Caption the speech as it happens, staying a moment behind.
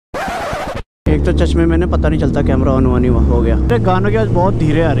एक तो चश्मे में पता नहीं चलता कैमरा ऑन हुआ नहीं हुआ, हो गया। अरे गानों की आवाज बहुत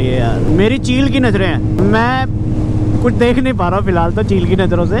धीरे आ रही है यार। मेरी चील की नजरें हैं, मैं कुछ देख नहीं पा रहा हूँ फिलहाल तो चील की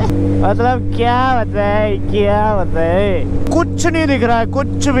नजरों से। मतलब क्या बताए, क्या बताए, कुछ नहीं दिख रहा है,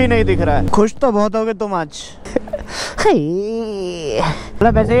 कुछ भी नहीं दिख रहा है। खुश तो बहुत होगे तुम आज।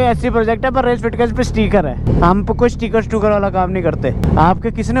 मतलब वैसे ये ऐसी प्रोजेक्ट है पर रेस फिटनेस पे स्टिकर है, हम पे कोई स्टिकर वाला काम नहीं करते।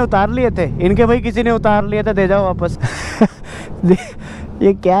 आपके किसी ने उतार लिए थे, इनके भाई किसी ने उतार लिए थे, दे जाओ वापस।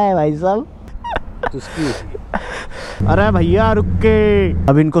 ये क्या है भाई साहब? अरे भैया रुक के,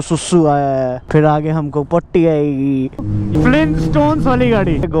 अब इनको सुसु आया है, फिर आगे हमको पट्टी आएगी। फ्लिंटस्टोन्स वाली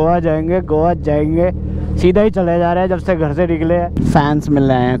गाड़ी। गोवा जाएंगे, गोवा जाएंगे, सीधा ही चले जा रहे हैं जब से घर से निकले। फैंस मिल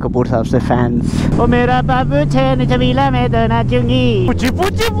रहे हैं कपूर साहब से, फैंस। ओ मेरा बाबू छेन चबीला में तो नाचूंगी। पूछी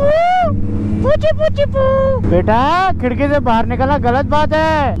पूछी पू, पूछी पूछी पू। बेटा खिड़की से बाहर निकलना गलत बात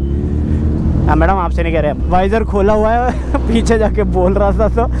है। हाँ मैडम आपसे नहीं कह रहे, वाइजर खोला हुआ है। पीछे जाके बोल रहा था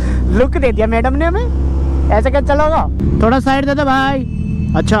तो लुक दे दिया मैडम ने हमें। ऐसे क्या चलोगा? थोड़ा साइड दे दो भाई।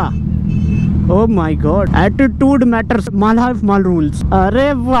 अच्छा, oh my God, attitude matters, mall half mall rules.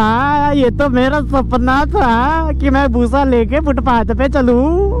 अरे वाह, ये तो मेरा सपना था कि मैं भूसा लेके फुटपाथ पे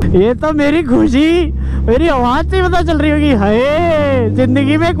चलूं। ये तो मेरी खुशी, मेरी आवाज से पता चल रही होगी। हाय,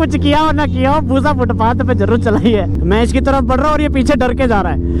 जिंदगी में कुछ किया हो ना किया हो, भूसा फुटपाथ पे जरूर चलाई है। मैं इसकी तरफ बढ़ रहा हूँ और ये पीछे डर के जा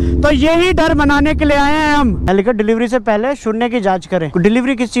रहा है, तो यही डर बनाने के लिए आए हैं हम। लेकिन डिलीवरी से पहले शून्य की जाँच करें।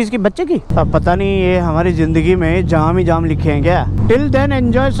 डिलीवरी किस चीज की? बच्चे की? अब पता नहीं, ये हमारी जिंदगी में जाम ही जाम लिखे हैं क्या? Till then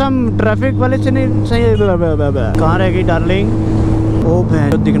enjoy some traffic वाले से नहीं सही। कहाँ रह गई डार्लिंग? ओ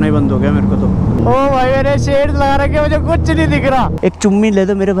भैं, दिखना ही बंद हो गया मेरे को तो। ओ भाई मेरे शेड लगा रखे, मुझे कुछ नहीं दिख रहा। एक चुम्मी ले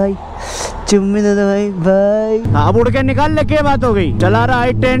दो मेरे भाई, चुम्मी दे दो भाई। भाई अब उड़ के निकाल ले, क्या बात हो गई? चला रहा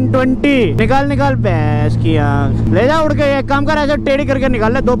है 10-20, निकाल निकाल भैंस की आँख। ले जा उड़ के, एक काम कर ऐसे टेढ़ी करके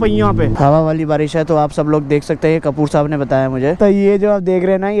निकाल ले, दो पहियों पे। हवा वाली बारिश है तो आप सब लोग देख सकते हैं, कपूर साहब ने बताया मुझे। तो ये जो आप देख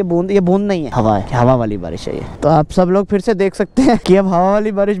रहे हैं ना, ये बूंद नहीं है, हवा है, हवा वाली बारिश है ये। तो आप सब लोग फिर से देख सकते हैं कि अब हवा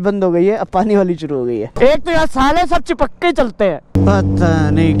वाली बारिश बंद हो गई है, अब पानी वाली शुरू हो गई है। एक तो यार साले सब चिपक के चलते हैं, पता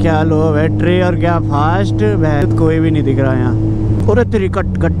नहीं क्या लो बैटरी और क्या फास्ट, कोई भी नहीं दिख रहा यहाँ। अरे तेरी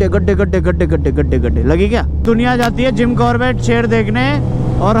गड्ढे गड्ढे गड्ढे गड्ढे गड्ढे गड्ढे गड्ढे लगी क्या? दुनिया जाती है जिम कॉर्बेट शेर देखने,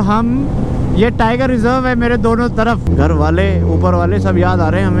 और हम ये टाइगर रिजर्व है मेरे दोनों तरफ। घर वाले ऊपर वाले सब याद आ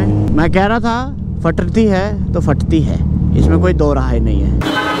रहे हैं हमें। मैं कह रहा था फटती है तो फटती है, इसमें कोई दो राय नहीं है।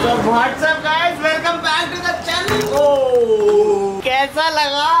 So what's up guys, welcome back to the channel। ओह कैसा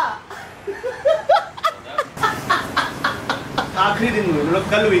लगा? आखिरी दिन हुई, मतलब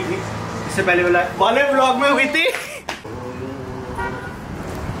कल हुई थी, इससे पहले वाले व्लॉग में हुई थी।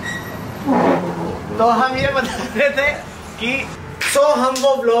 तो हम ये बता रहे थे कि हम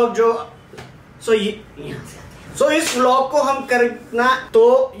वो व्लॉग जो इस व्लॉग को हम करना, तो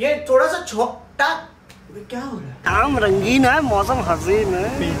ये थोड़ा सा छोटा। क्या हो रहा है? काम रंगीन है, मौसम हसीन है,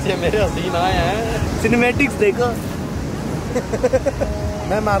 पीछे मेरे हसीन आए हैं, सिनेमैटिक्स देखो।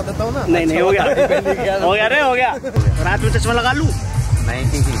 मैं मार देता हूँ ना। नहीं हो गया, हो गया रे, हो गया। रात में चश्मा लगा लूं? नहीं।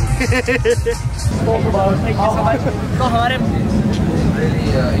 तो हमारे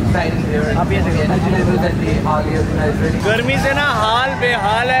आप ये गर्मी से ना हाल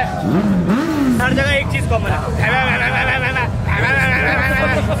बेहाल है, हर जगह एक चीज कॉमन है,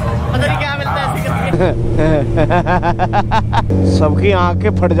 पता नहीं क्या मिलता है। सबकी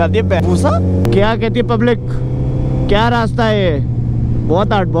आंखें फट जाती है। भूसा क्या कहती है पब्लिक? क्या रास्ता है ये?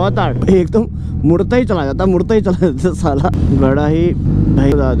 बहुत आर्ट एकदम मुड़ता ही चला जाता साला, बड़ा ही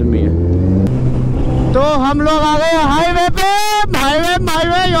भाई आदमी है। तो हम लोग आ गए हाईवे पे,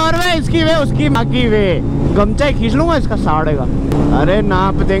 हाईवे और वे, इसकी वे उसकी माँ की वे। गमछा ही खींच लूंगा इसका साड़े का। अरे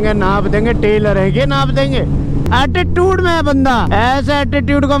नाप देंगे, टेलर है कि नाप देंगे। एटीट्यूड में है बंदा, ऐसे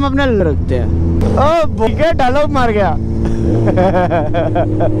एटीट्यूड को हम अपने रखते हैं। ओ बिकर डायलॉग मार गया।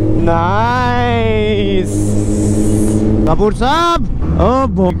 नाइस कपूर साहब। ओ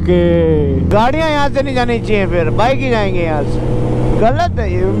भोके, गाड़ियां यहाँ से नहीं जानी चाहिए, फिर बाइक ही जाएंगे यहाँ से। गलत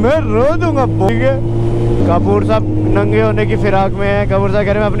है ये, मैं रो दूंगा। कपूर साहब नंगे होने की फिराक में है। कपूर साहब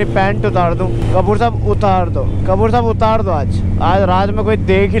कह रहे मैं अपनी पैंट उतार दूं। कपूर साहब उतार दो आज रात में कोई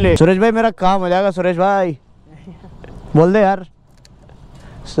देख ही ले। सुरेश भाई मेरा काम हो जाएगा। सुरेश भाई बोल दे यार।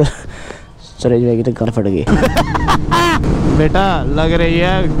 सुरेश भाई की तो कर फट गई। बेटा लग रही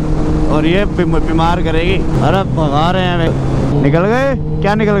है और ये बीमार करेगी। अरे भगा रहे हैं। निकल गए?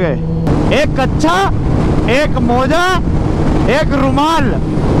 क्या निकल गए? एक कच्छा, एक मोजा, एक रुमाल,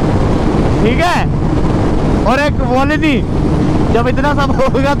 ठीक है, और एक वॉलिनी। जब इतना सब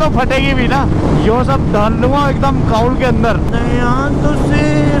होगा तो फटेगी भी ना। यो सब डाल लूंगा एकदम काउल के अंदर।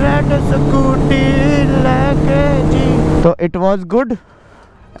 तो it was good.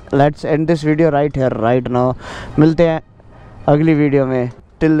 Let's end this video right here right now. मिलते हैं अगली वीडियो में।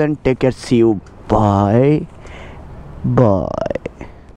 Till then take care, C you, bye bye.